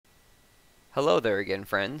Hello there again,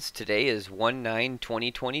 friends. Today is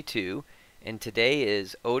 1/9/2022, and today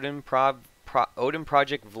is Odin Project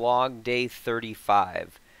Vlog Day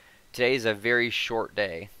 35. Today is a very short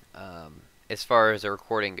day as far as the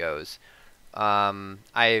recording goes.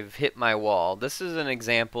 I've hit my wall. This is an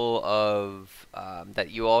example of that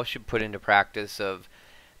you all should put into practice of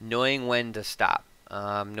knowing when to stop,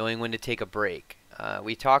 knowing when to take a break.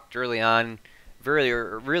 We talked early on, really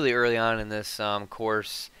early on in this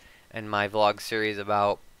course and my vlog series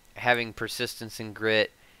about having persistence and grit,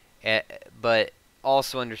 but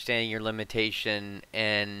also understanding your limitation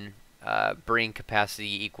and brain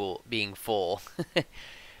capacity equal being full.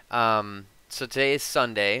 So today is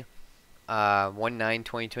Sunday,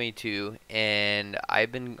 1/9/2022, and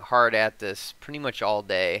I've been hard at this pretty much all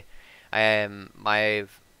day. I am my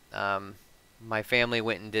family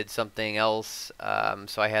went and did something else,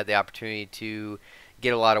 so I had the opportunity to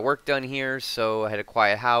get a lot of work done here, so I had a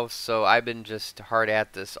quiet house, so I've been just hard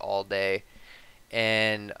at this all day,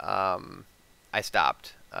 and I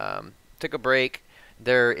stopped. Took a break.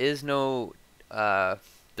 There is no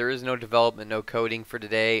development, no coding for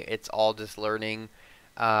today. It's all just learning.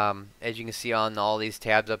 As you can see on all these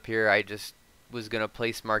tabs up here, I just was gonna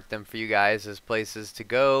place mark them for you guys as places to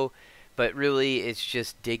go, but really it's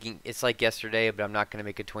just digging. It's like yesterday, but I'm not gonna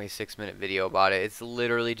make a 26-minute video about it. It's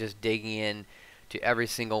literally just digging in to every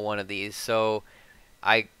single one of these. So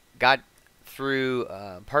I got through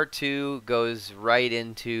part 2, goes right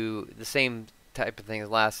into the same type of thing as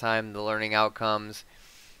last time, the learning outcomes,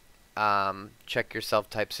 check yourself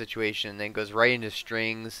type situation, and then goes right into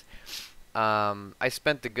strings. I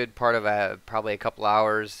spent the good part of probably a couple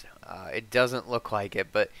hours. It doesn't look like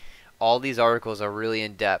it, but all these articles are really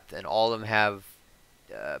in depth, and all of them have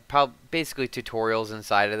basically tutorials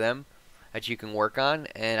inside of them that you can work on,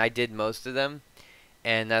 and I did most of them,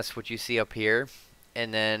 and that's what you see up here.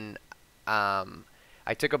 And then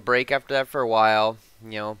I took a break after that for a while,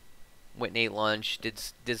 went and ate lunch, did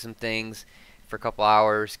some things for a couple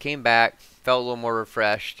hours, came back, felt a little more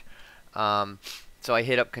refreshed. So I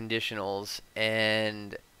hit up conditionals,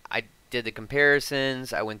 and I did the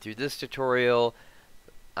comparisons. I went through this tutorial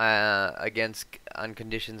on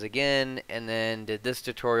conditions again, and then did this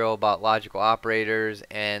tutorial about logical operators,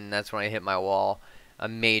 and that's when I hit my wall, a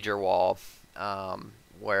major wall,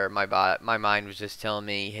 where my mind was just telling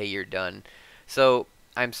me, hey, you're done. So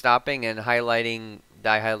I'm stopping and highlighting.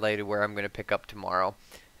 I highlighted where I'm going to pick up tomorrow,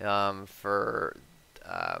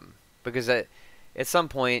 because at some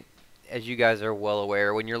point, as you guys are well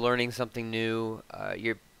aware, when you're learning something new,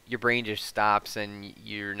 your brain just stops and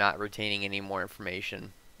you're not retaining any more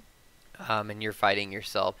information, and you're fighting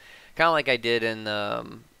yourself, kind of like I did in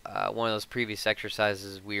one of those previous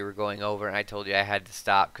exercises we were going over, and I told you I had to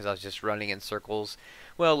stop because I was just running in circles.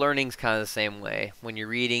 Well, learning's kind of the same way. When you're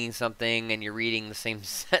reading something and you're reading the same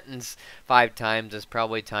sentence 5 times, it's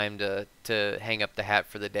probably time to hang up the hat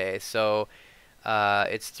for the day. So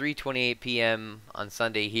it's 3:28 p.m. on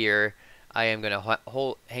Sunday here. I am going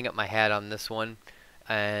to hang up my hat on this one.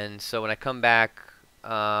 And so when I come back,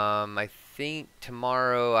 I think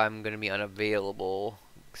tomorrow I'm going to be unavailable,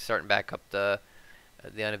 starting back up the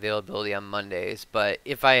unavailability on Mondays. But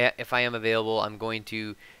if I am available, I'm going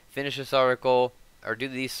to finish this article, or do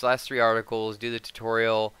these last 3 articles, do the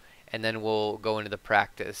tutorial, and then we'll go into the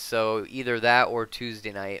practice. So either that or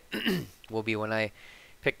Tuesday night will be when I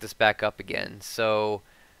pick this back up again. So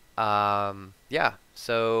yeah,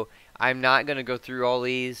 so I'm not going to go through all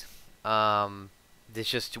these. There's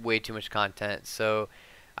just way too much content. So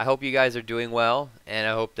I hope you guys are doing well, and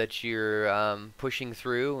I hope that you're pushing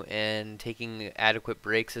through and taking adequate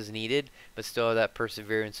breaks as needed, but still have that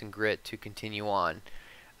perseverance and grit to continue on,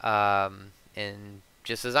 and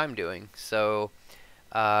just as I'm doing. So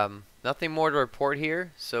nothing more to report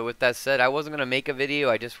here. So with that said, I wasn't going to make a video.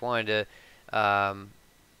 I just wanted to,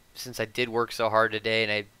 since I did work so hard today,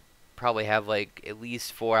 and I probably have like at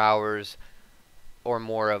least 4 hours or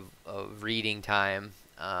more of reading time,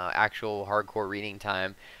 actual hardcore reading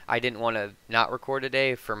time. I didn't want to not record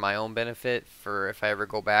today for my own benefit. For if I ever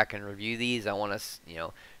go back and review these, I want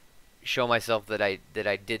to, show myself that I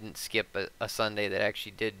didn't skip a Sunday, that I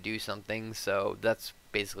actually did do something. So that's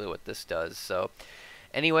basically what this does. So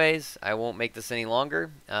anyways, I won't make this any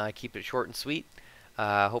longer. Keep it short and sweet.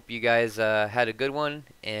 Hope you guys had a good one,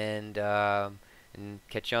 and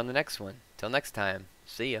catch you on the next one. Till next time,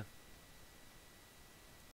 see ya.